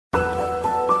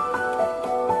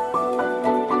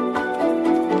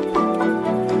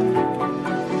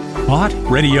Spot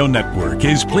Radio Network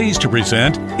is pleased to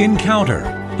present Encounter,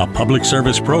 a public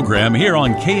service program here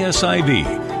on KSIV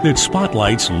that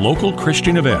spotlights local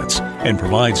Christian events and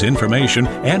provides information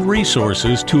and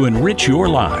resources to enrich your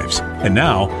lives. And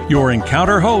now, your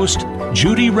Encounter host,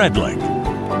 Judy Redlick.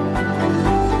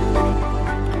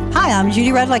 Hi, I'm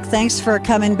Judy Redlick. Thanks for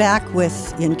coming back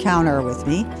with Encounter with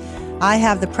me. I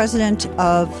have the president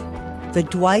of the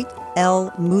Dwight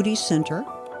L. Moody Center,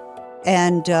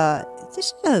 and this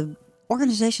is an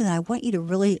organization that I want you to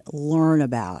really learn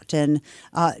about. And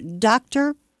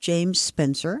Dr. James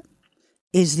Spencer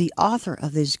is the author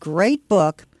of this great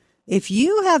book. If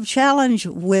you have challenge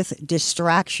with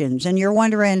distractions and you're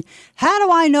wondering, how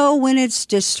do I know when it's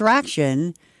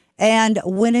distraction and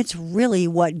when it's really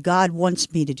what God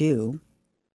wants me to do?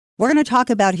 We're going to talk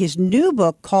about his new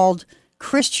book called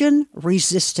Christian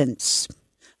Resistance,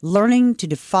 Learning to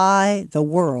Defy the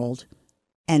World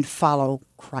and Follow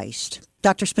Christ.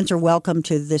 Dr. Spencer, welcome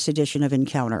to this edition of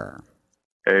Encounter.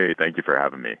 Hey, thank you for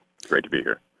having me. Great to be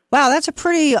here. Wow, that's a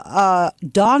pretty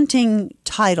daunting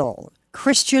title,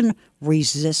 Christian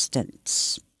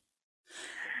Resistance.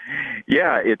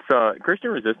 Yeah, it's Christian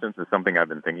resistance is something I've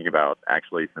been thinking about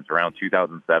actually since around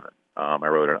 2007. I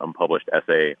wrote an unpublished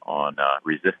essay on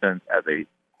resistance as a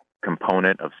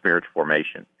component of spiritual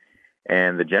formation.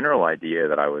 And the general idea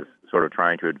that I was sort of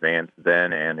trying to advance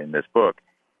then and in this book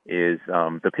is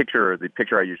the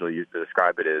picture I usually use to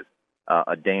describe it is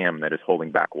a dam that is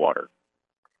holding back water.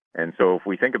 And so if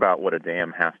we think about what a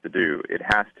dam has to do, it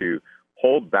has to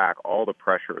hold back all the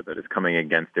pressure that is coming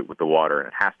against it with the water, and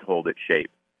it has to hold its shape.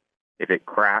 If it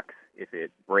cracks, if it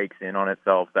breaks in on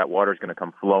itself, that water is going to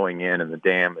come flowing in, and the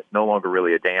dam is no longer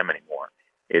really a dam anymore.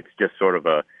 It's just sort of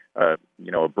a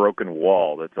broken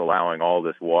wall that's allowing all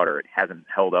this water. It hasn't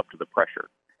held up to the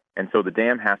pressure. And so the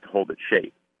dam has to hold its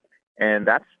shape. And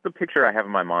that's the picture I have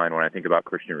in my mind when I think about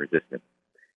Christian resistance.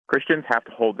 Christians have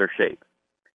to hold their shape.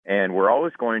 And we're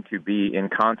always going to be in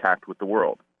contact with the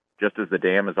world, just as the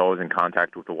dam is always in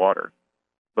contact with the water.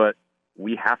 But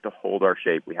we have to hold our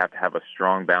shape. We have to have a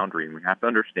strong boundary, and we have to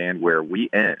understand where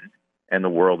we end and the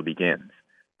world begins.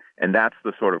 And that's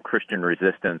the sort of Christian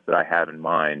resistance that I have in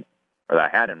mind, or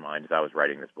that I had in mind as I was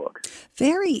writing this book.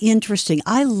 Very interesting.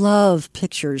 I love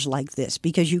pictures like this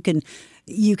because you can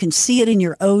see it in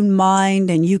your own mind,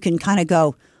 and you can kind of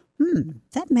go,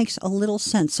 that makes a little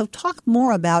sense. So talk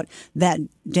more about that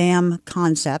dam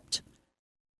concept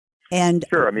and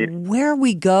sure, where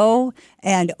we go,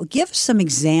 and give us some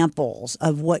examples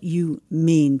of what you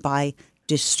mean by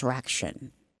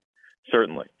distraction.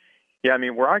 Certainly. Yeah,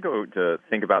 where I go to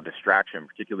think about distraction,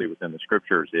 particularly within the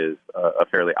scriptures, is a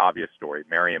fairly obvious story,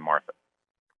 Mary and Martha.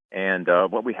 And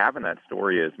what we have in that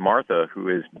story is Martha, who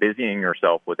is busying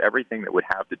herself with everything that would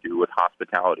have to do with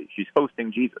hospitality. She's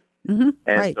hosting Jesus. Mm-hmm,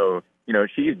 and right. So,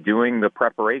 she's doing the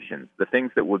preparations, the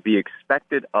things that would be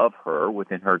expected of her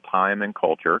within her time and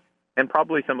culture, and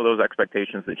probably some of those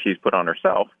expectations that she's put on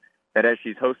herself, that as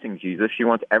she's hosting Jesus, she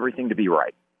wants everything to be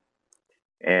right.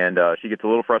 And she gets a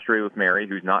little frustrated with Mary,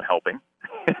 who's not helping,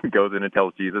 and goes in and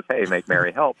tells Jesus, hey, make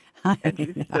Mary help. And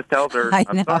Jesus just tells her,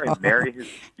 I'm sorry, Mary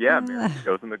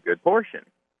goes in the good portion.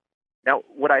 Now,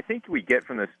 what I think we get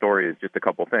from this story is just a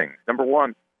couple things. Number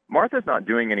one, Martha's not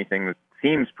doing anything that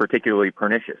seems particularly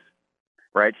pernicious,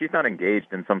 right? She's not engaged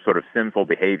in some sort of sinful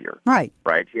behavior. Right.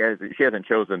 Right? She hasn't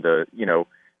chosen to,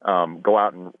 go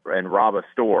out and rob a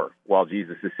store while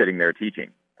Jesus is sitting there teaching.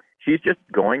 She's just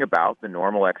going about the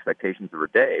normal expectations of her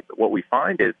day. But what we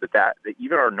find is that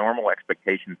even our normal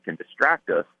expectations can distract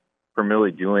us from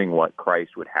really doing what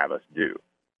Christ would have us do.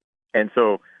 And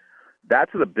so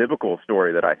that's the biblical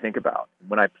story that I think about.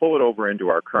 When I pull it over into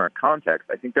our current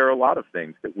context, I think there are a lot of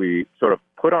things that we sort of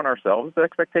put on ourselves as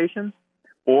expectations,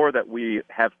 or that we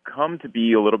have come to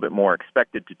be a little bit more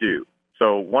expected to do.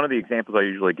 So one of the examples I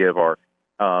usually give are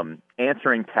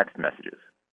answering text messages.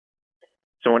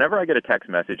 So whenever I get a text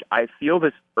message, I feel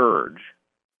this urge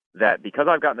that because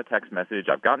I've gotten the text message,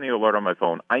 I've gotten the alert on my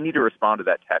phone, I need to respond to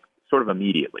that text sort of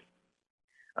immediately.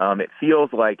 It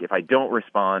feels like if I don't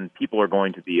respond, people are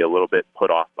going to be a little bit put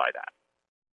off by that.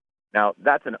 Now,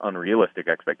 that's an unrealistic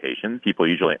expectation. People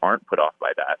usually aren't put off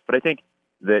by that. But I think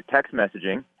that text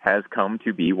messaging has come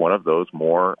to be one of those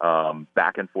more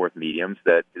back and forth mediums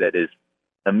that is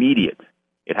immediate.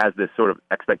 It has this sort of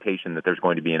expectation that there's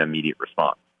going to be an immediate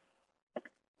response.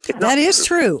 That is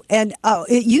true. And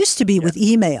it used to be with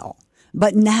email.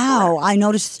 But now I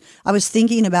noticed, I was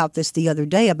thinking about this the other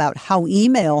day, about how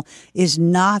email is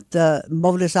not the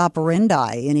modus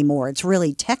operandi anymore. It's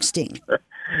really texting.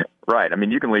 Right. I mean,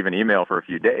 you can leave an email for a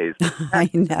few days. But I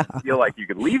know. I feel like you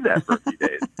could leave that for a few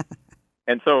days.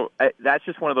 And so that's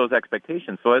just one of those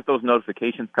expectations. So as those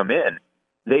notifications come in,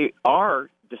 they are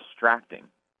distracting.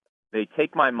 They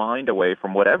take my mind away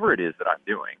from whatever it is that I'm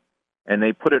doing, and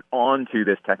they put it onto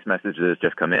this text message that has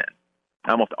just come in.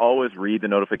 I almost always read the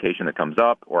notification that comes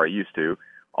up, or I used to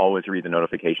always read the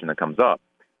notification that comes up.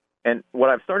 And what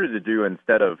I've started to do,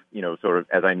 instead of, sort of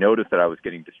as I noticed that I was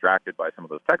getting distracted by some of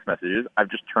those text messages, I've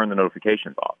just turned the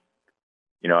notifications off.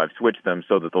 I've switched them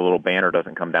so that the little banner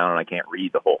doesn't come down and I can't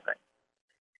read the whole thing.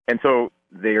 And so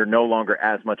they are no longer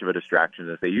as much of a distraction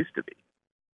as they used to be.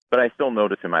 But I still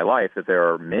notice in my life that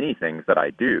there are many things that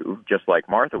I do, just like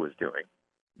Martha was doing,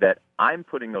 that I'm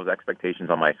putting those expectations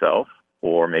on myself,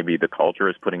 or maybe the culture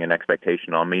is putting an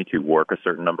expectation on me to work a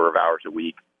certain number of hours a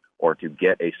week or to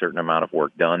get a certain amount of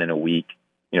work done in a week,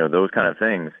 those kind of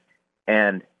things.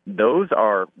 And those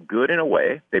are good in a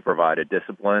way. They provide a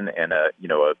discipline and a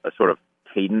sort of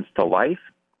cadence to life.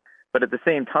 But at the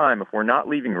same time, if we're not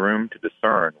leaving room to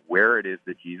discern where it is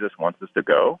that Jesus wants us to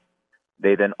go,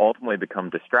 they then ultimately become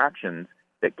distractions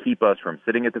that keep us from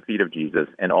sitting at the feet of Jesus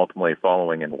and ultimately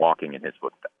following and walking in his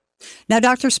footsteps. Now,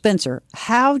 Dr. Spencer,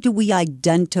 how do we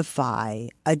identify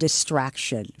a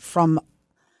distraction from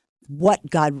what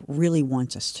God really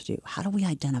wants us to do? How do we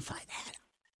identify that?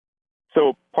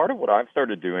 So part of what I've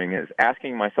started doing is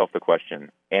asking myself the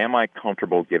question, am I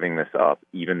comfortable giving this up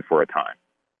even for a time?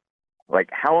 Like,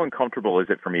 how uncomfortable is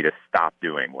it for me to stop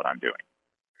doing what I'm doing?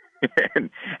 And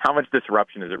how much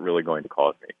disruption is it really going to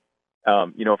cause me?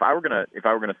 If I were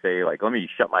gonna say, like, let me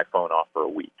shut my phone off for a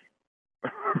week,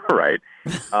 right?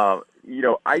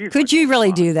 Could you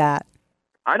really do that?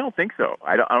 I don't think so.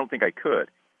 I don't think I could.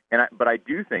 But I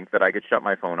do think that I could shut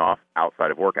my phone off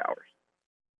outside of work hours,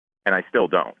 and I still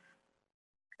don't.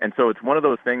 And so it's one of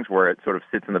those things where it sort of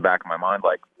sits in the back of my mind,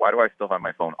 like, why do I still have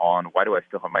my phone on? Why do I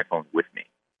still have my phone with me?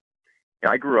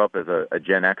 I grew up as a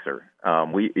Gen Xer.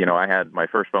 I had, my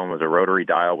first phone was a rotary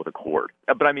dial with a cord.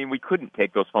 But I mean, we couldn't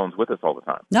take those phones with us all the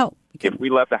time. No. If we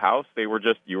left the house, you were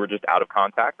just out of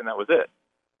contact, and that was it.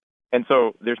 And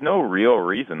so there's no real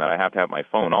reason that I have to have my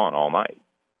phone on all night.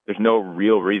 There's no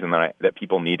real reason that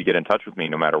people need to get in touch with me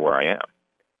no matter where I am.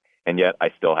 And yet I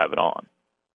still have it on.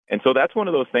 And so that's one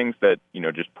of those things that,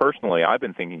 just personally I've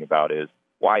been thinking about is,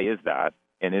 why is that?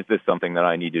 And is this something that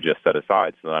I need to just set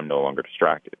aside so that I'm no longer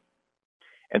distracted?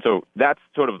 And so that's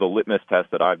sort of the litmus test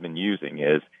that I've been using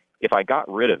is, if I got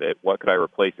rid of it, what could I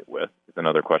replace it with? Is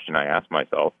another question I ask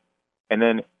myself. And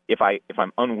then if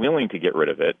I'm unwilling to get rid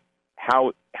of it,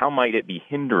 how might it be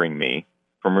hindering me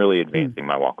from really advancing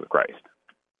my walk with Christ?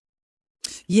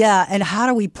 Yeah, and how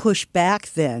do we push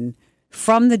back then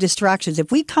from the distractions?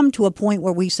 If we come to a point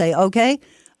where we say, okay,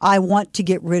 I want to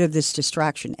get rid of this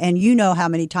distraction, and you know how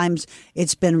many times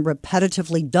it's been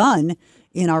repetitively done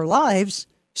in our lives,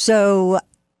 so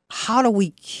how do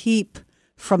we keep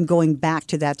from going back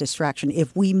to that distraction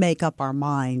if we make up our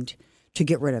mind to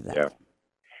get rid of that? Yeah.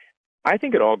 I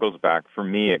think it all goes back, for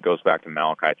me, it goes back to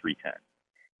Malachi 3:10.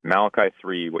 Malachi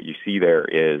 3, what you see there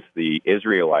is the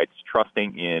Israelites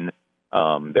trusting in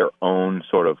their own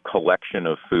sort of collection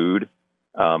of food.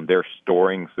 They're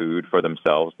storing food for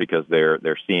themselves because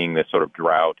they're seeing this sort of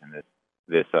drought and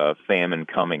this famine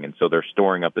coming, and so they're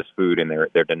storing up this food, and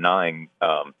they're denying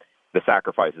the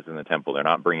sacrifices in the temple. They're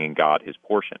not bringing God his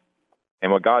portion. And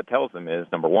what God tells them is,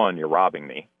 number one, you're robbing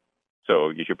me, so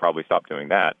you should probably stop doing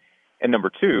that. And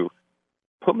number two,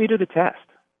 put me to the test.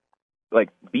 Like,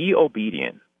 be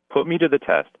obedient. Put me to the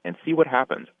test and see what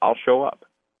happens. I'll show up.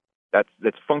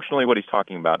 That's functionally what he's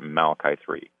talking about in Malachi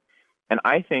 3. And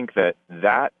I think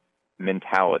that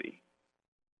mentality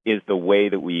is the way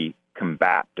that we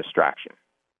combat distraction.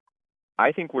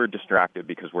 I think we're distracted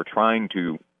because we're trying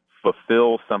to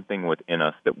fulfill something within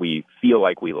us that we feel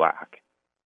like we lack.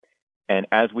 And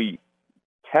as we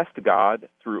test God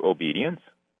through obedience,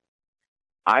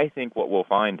 I think what we'll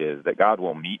find is that God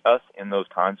will meet us in those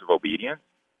times of obedience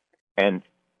and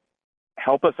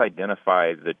help us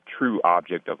identify the true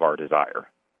object of our desire,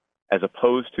 as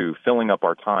opposed to filling up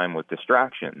our time with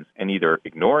distractions and either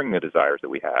ignoring the desires that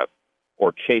we have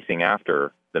or chasing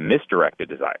after the misdirected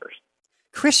desires.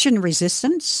 Christian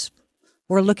Resistance.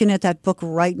 We're looking at that book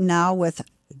right now with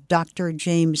Dr.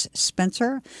 James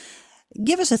Spencer.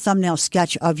 Give us a thumbnail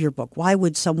sketch of your book. Why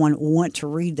would someone want to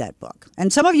read that book?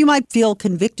 And some of you might feel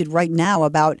convicted right now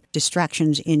about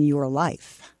distractions in your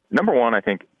life. Number one, I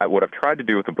think what I've tried to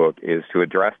do with the book is to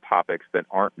address topics that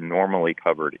aren't normally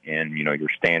covered in, your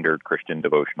standard Christian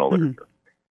devotional literature.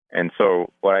 And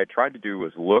so what I tried to do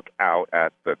was look out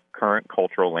at the current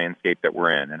cultural landscape that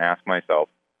we're in and ask myself,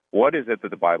 what is it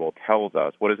that the Bible tells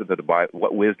us? What is it that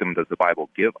what wisdom does the Bible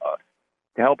give us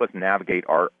to help us navigate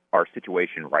our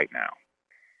situation right now?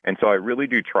 And so I really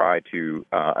do try to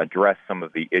address some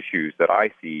of the issues that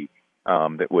I see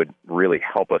that would really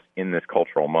help us in this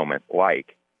cultural moment,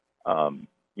 like,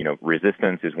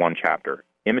 resistance is one chapter,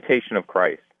 imitation of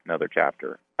Christ, another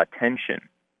chapter, attention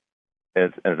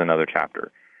is another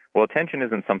chapter. Well, attention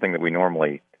isn't something that we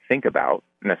normally think about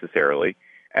necessarily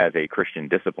as a Christian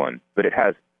discipline, but it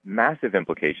has massive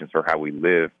implications for how we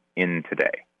live in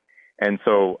today. And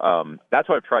so that's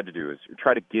what I've tried to do, is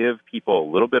try to give people a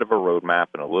little bit of a roadmap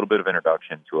and a little bit of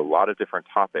introduction to a lot of different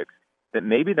topics that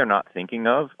maybe they're not thinking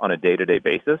of on a day-to-day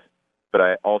basis, but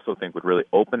I also think would really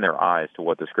open their eyes to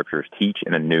what the Scriptures teach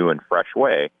in a new and fresh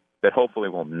way that hopefully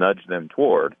will nudge them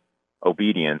toward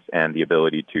obedience and the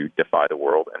ability to defy the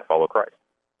world and follow Christ.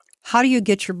 How do you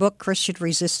get your book, Christian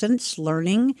Resistance,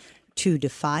 Learning to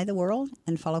Defy the World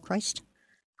and Follow Christ?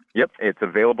 Yep, it's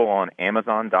available on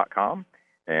Amazon.com,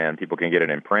 and people can get it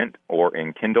in print or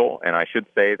in Kindle. And I should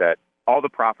say that all the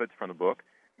profits from the book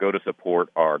go to support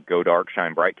our Go Dark,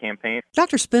 Shine Bright campaign.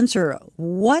 Dr. Spencer,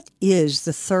 what is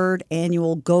the third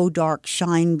annual Go Dark,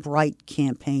 Shine Bright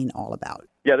campaign all about?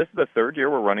 Yeah, this is the third year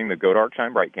we're running the Go Dark,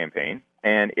 Shine Bright campaign,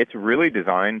 and it's really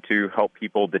designed to help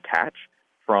people detach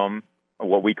from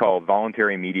what we call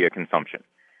voluntary media consumption.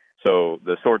 So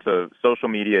the sorts of social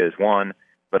media is one,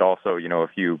 but also, if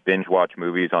you binge watch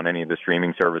movies on any of the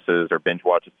streaming services or binge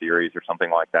watch a series or something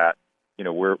like that,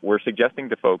 we're suggesting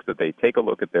to folks that they take a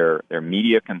look at their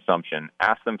media consumption,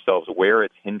 ask themselves where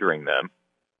it's hindering them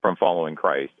from following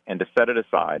Christ, and to set it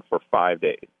aside for 5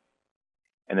 days.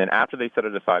 And then after they set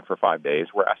it aside for 5 days,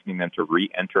 we're asking them to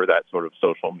re-enter that sort of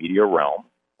social media realm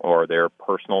or their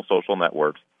personal social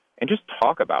networks and just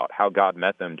talk about how God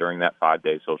met them during that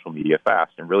 5-day social media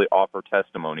fast and really offer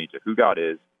testimony to who God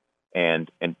is and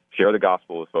share the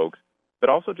gospel with folks, but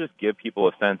also just give people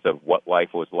a sense of what life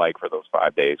was like for those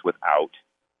 5 days without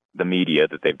the media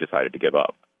that they've decided to give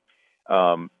up.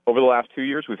 Over the last 2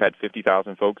 years, we've had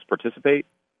 50,000 folks participate.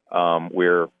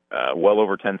 We're well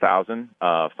over 10,000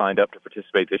 signed up to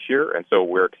participate this year, and so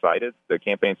we're excited. The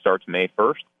campaign starts May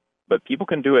 1st, but people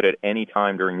can do it at any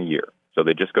time during the year. So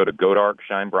they just go to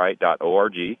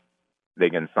godarkshinebright.org. They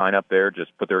can sign up there,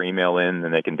 just put their email in,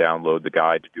 and they can download the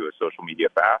guide to do a social media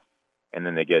fast, and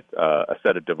then they get a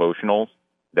set of devotionals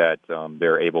that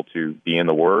they're able to be in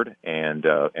the Word and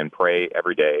pray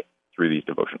every day through these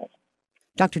devotionals.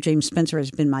 Dr. James Spencer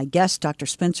has been my guest. Dr.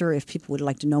 Spencer, if people would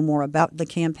like to know more about the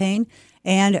campaign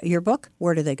and your book,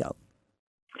 where do they go?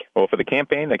 Well, for the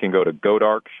campaign, they can go to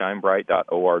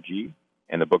godarkshinebright.org,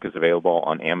 and the book is available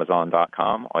on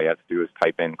Amazon.com. All you have to do is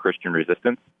type in Christian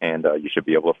Resistance, and you should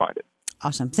be able to find it.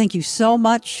 Awesome. Thank you so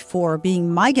much for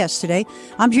being my guest today.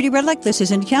 I'm Judy Redlick. This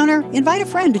is Encounter. Invite a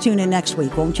friend to tune in next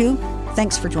week, won't you?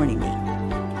 Thanks for joining me.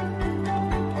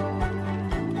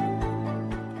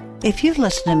 If you've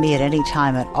listened to me at any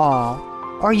time at all,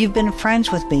 or you've been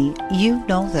friends with me, you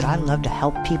know that I love to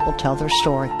help people tell their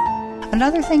story.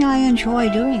 Another thing I enjoy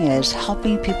doing is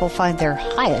helping people find their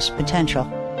highest potential.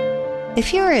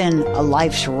 If you're in a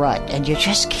life's rut and you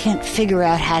just can't figure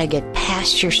out how to get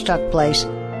past your stuck place,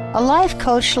 a life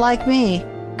coach like me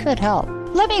could help.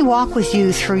 Let me walk with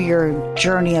you through your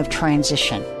journey of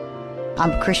transition.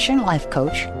 I'm a Christian life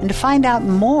coach, and to find out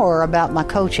more about my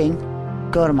coaching,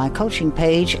 go to my coaching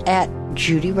page at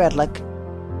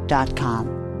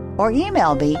judyredlick.com or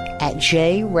email me at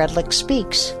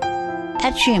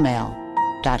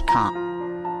jredlickspeaks@gmail.com.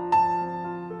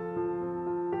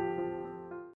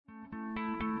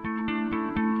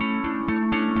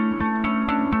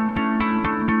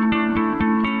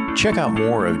 Check out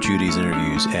more of Judy's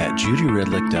interviews at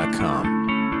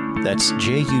judyredlick.com. That's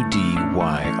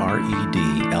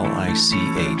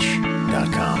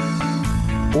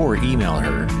JUDYREDLICH.com. Or email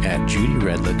her at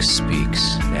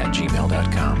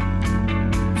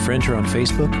judyredlickspeaks@gmail.com. Friend her on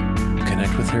Facebook.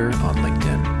 Connect with her on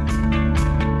LinkedIn.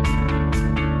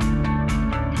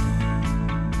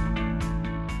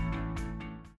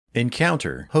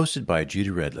 Encounter, hosted by Judy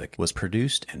Redlick, was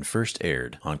produced and first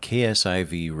aired on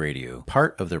KSIV Radio,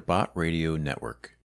 part of their Bot Radio network.